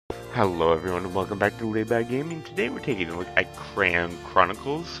Hello everyone and welcome back to Layback Gaming. Today we're taking a look at Crayon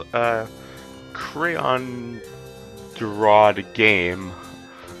Chronicles, Crayon drawed game.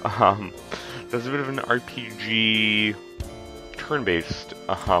 That's a bit of an RPG turn-based,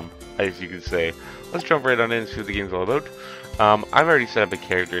 as you could say. Let's jump right on in and see what the game's all about. I've already set up a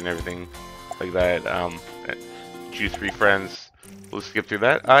character and everything like that. Choose 3 friends. We'll skip through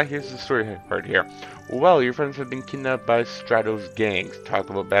that. Here's the story part here. Well, your friends have been kidnapped by Strato's gangs. Talk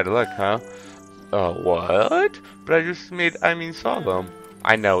about bad luck, huh? What? But I saw them.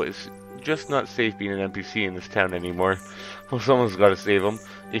 I know, it's just not safe being an NPC in this town anymore. Well, someone's gotta save them.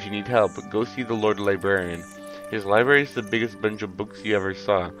 If you need help, go see the Lord Librarian. His library is the biggest bunch of books you ever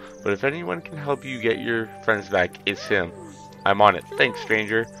saw. But if anyone can help you get your friends back, it's him. I'm on it. Thanks,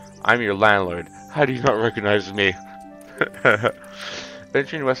 stranger. I'm your landlord. How do you not recognize me?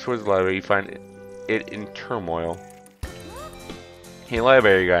 Venturing west towards the library, you find it in turmoil. Hey,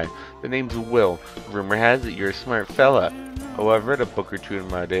 library guy. The name's Will. Rumor has it you're a smart fella. Oh, I've read a book or two in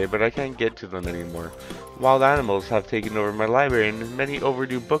my day, but I can't get to them anymore. Wild animals have taken over my library, and many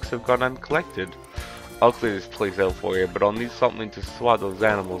overdue books have gone uncollected. I'll clear this place out for you, but I'll need something to swat those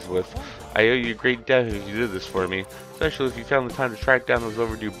animals with. I owe you a great debt if you did this for me, especially if you found the time to track down those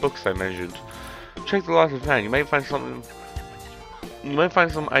overdue books I mentioned. Check the lost and found. You might find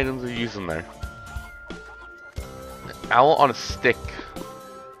some items of use in there. Owl on a stick.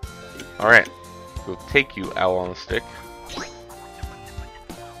 Alright. We'll take you, owl on a stick.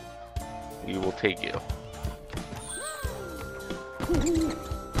 We will take you.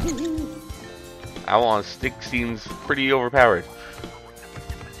 Owl on a stick seems pretty overpowered.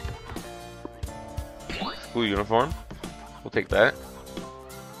 School uniform. We'll take that.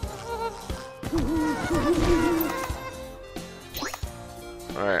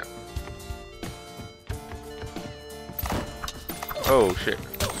 Alright. Oh shit.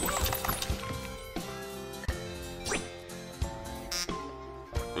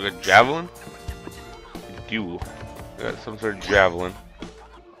 We got javelin? We do. We got some sort of javelin.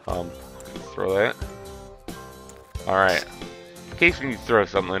 Throw that. Alright. In case we need to throw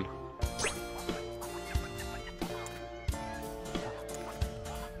something.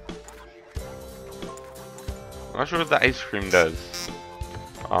 I'm not sure what the ice cream does.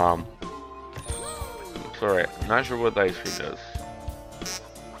 It's alright. I'm not sure what the ice cream does.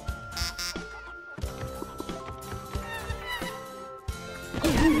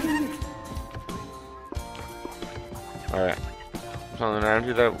 Alright. Something around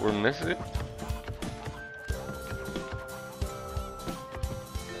here that we're missing?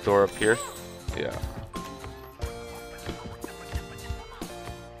 Door up here? Yeah.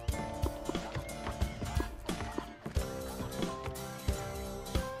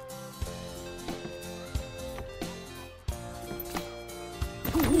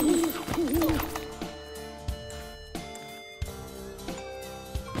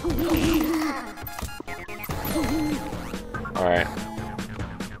 Alright.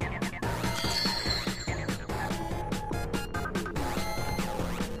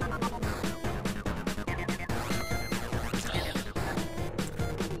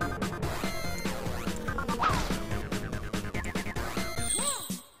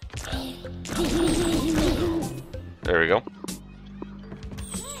 There we go.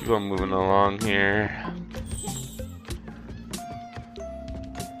 Keep on moving along here.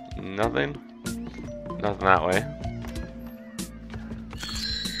 Nothing? Nothing that way.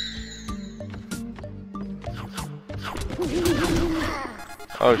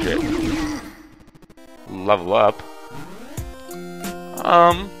 Oh shit. Level up.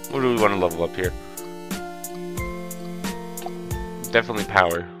 What do we want to level up here? Definitely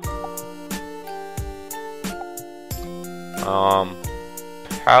power.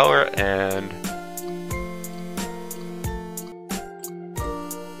 Power and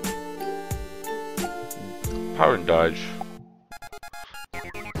power and dodge.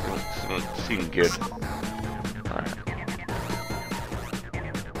 Seem good. Alright.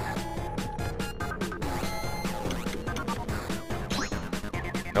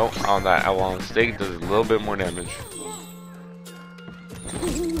 Nope, on that owl on stick does a little bit more damage.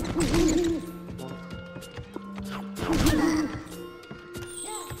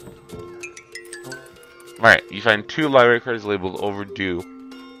 Alright, you find 2 library cards labeled overdue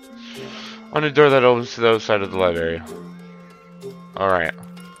on a door that opens to the outside of the library. Alright.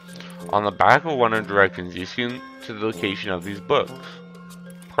 On the back of one of the directions, you see to the location of these books.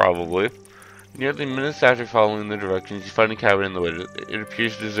 Probably. Nearly minutes after following the directions, you find a cabin in the wood. It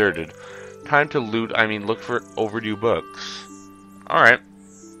appears deserted. Time to look for overdue books. Alright.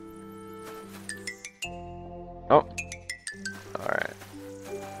 Oh. Alright.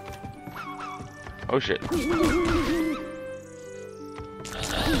 Oh shit.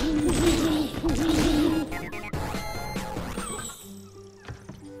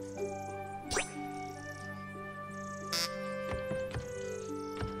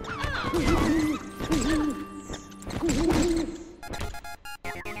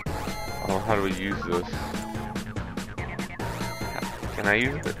 Oh, how do we use this? Can I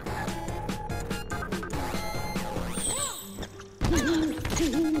use it?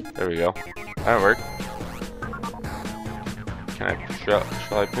 There we go. That worked. Shall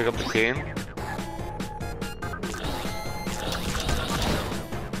I pick up the cane?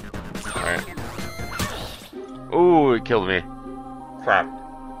 Alright. Ooh, it killed me. Crap.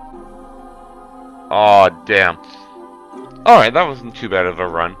 Aw, damn. Alright, that wasn't too bad of a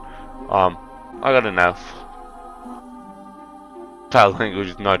run. I got enough. Foul language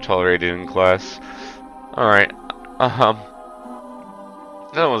is not tolerated in class. Alright,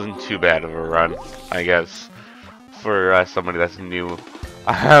 that wasn't too bad of a run, I guess, for somebody that's new.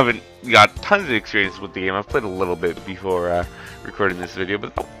 I haven't got tons of experience with the game. I've played a little bit before recording this video,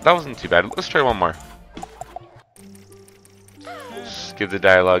 but that wasn't too bad. Let's try one more. Skip the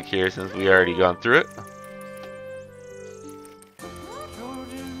dialogue here since we already gone through it.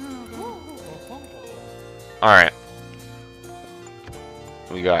 Alright.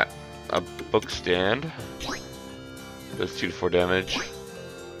 We got a book stand. Does 2 to 4 damage.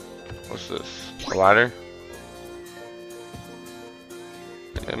 What's this? A ladder?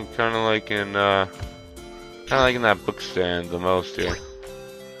 I'm kinda liking that book stand the most here.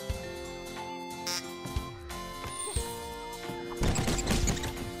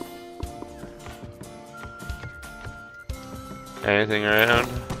 Anything around?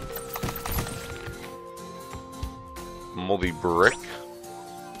 Moldy brick.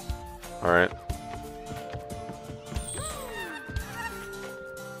 Alright.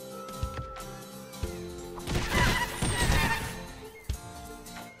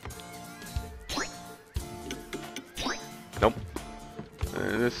 Nope.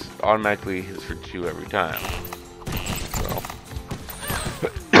 And this automatically hits for 2 every time. So.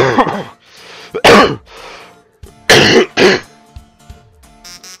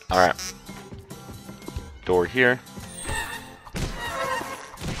 Alright. Door here.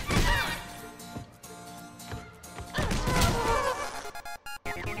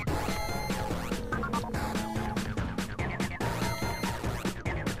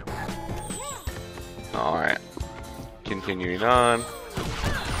 Alright. Continuing on.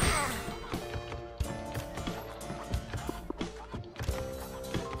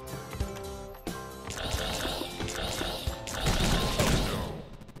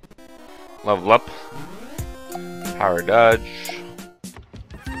 Level up. Power dodge.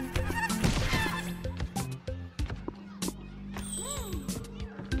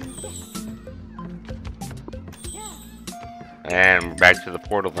 And back to the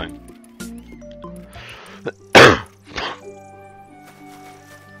portal thing.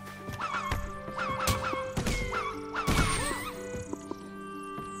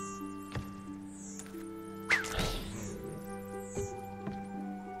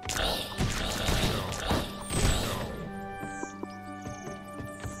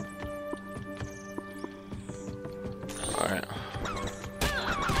 Alright.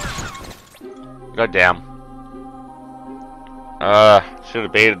 God damn. Should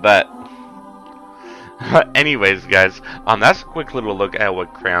have baited that. Anyways, guys, that's a quick little look at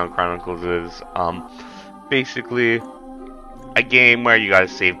what Crayon Chronicles is. Basically, a game where you gotta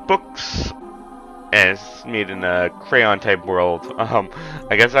save books, and it's made in a crayon type world.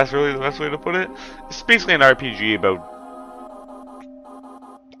 I guess that's really the best way to put it. It's basically an RPG about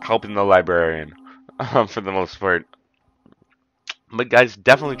helping the librarian, for the most part. But guys,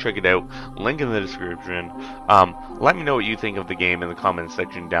 definitely check it out. Link in the description. Let me know what you think of the game in the comments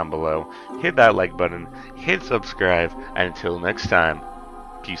section down below. Hit that like button, hit subscribe, and until next time,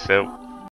 peace out.